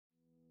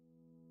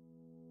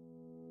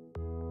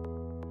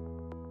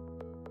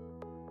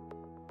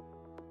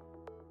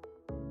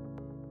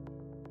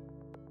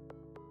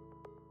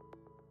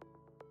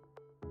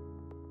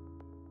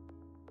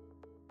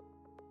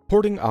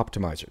Reporting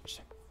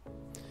optimizers.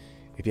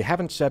 If you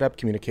haven't set up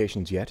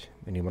communications yet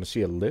and you want to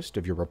see a list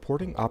of your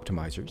reporting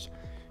optimizers,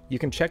 you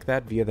can check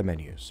that via the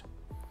menus.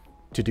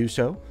 To do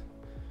so,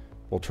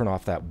 we'll turn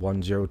off that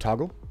 1-0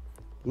 toggle,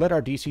 let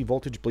our DC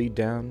voltage bleed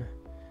down,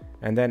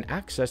 and then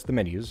access the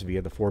menus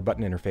via the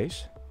 4-button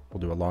interface. We'll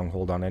do a long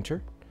hold on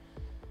enter.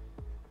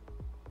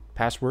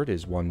 Password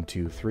is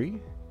 123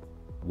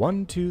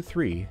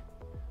 123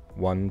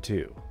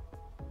 12.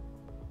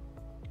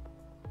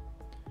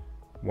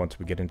 Once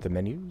we get into the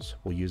menus,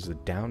 we'll use the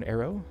down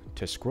arrow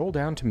to scroll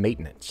down to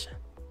maintenance.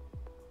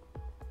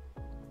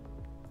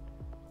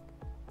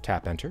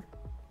 Tap enter.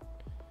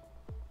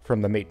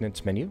 From the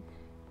maintenance menu,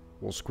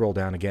 we'll scroll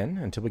down again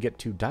until we get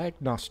to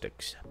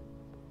diagnostics.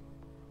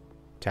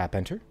 Tap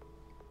enter.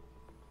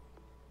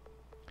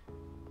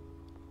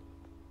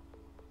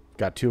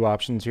 Got two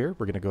options here.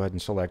 We're going to go ahead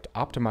and select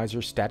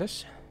optimizer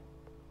status.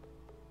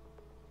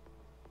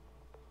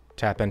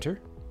 Tap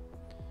enter.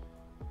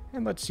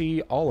 And let's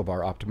see all of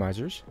our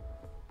optimizers.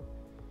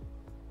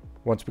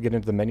 Once we get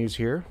into the menus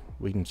here,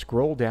 we can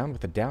scroll down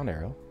with the down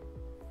arrow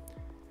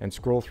and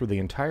scroll through the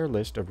entire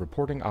list of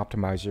reporting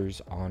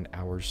optimizers on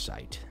our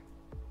site.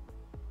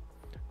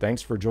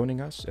 Thanks for joining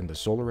us in the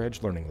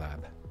SolarEdge Learning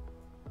Lab.